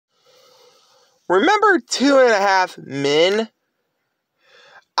remember 2.5 Men?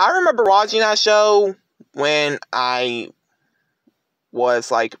 I remember watching that show when I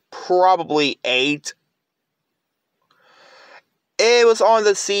was like probably 8. It was on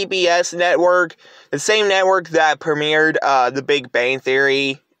the CBS network, the same network that premiered The Big Bang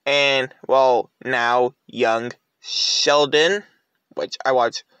Theory and, well, now Young Sheldon, which I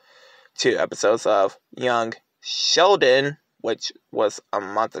watched 2 episodes of Young Sheldon, which was a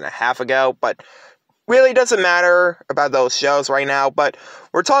month and a half ago, but really doesn't matter about those shows right now. But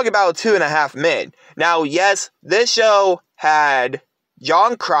we're talking about 2.5 Men. Now, yes, this show had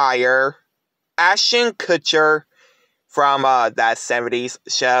Jon Cryer, Ashton Kutcher from that 70s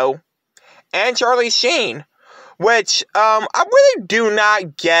show, and Charlie Sheen, which I really do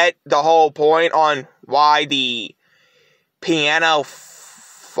not get the whole point on why the piano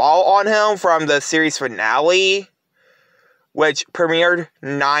fall on him from the series finale, which premiered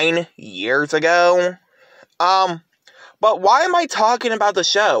 9 years ago. But why am I talking about the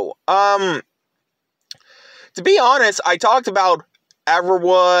show? To be honest, I talked about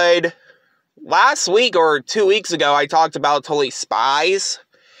Everwood last week or 2 weeks ago. I talked about Totally Spies,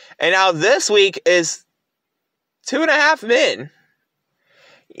 and now this week is 2.5 Men.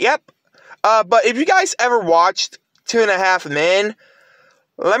 Yep. But if you guys ever watched 2.5 Men,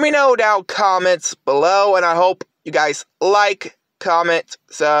 let me know down comments below, and I hope you guys like, comment,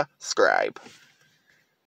 subscribe.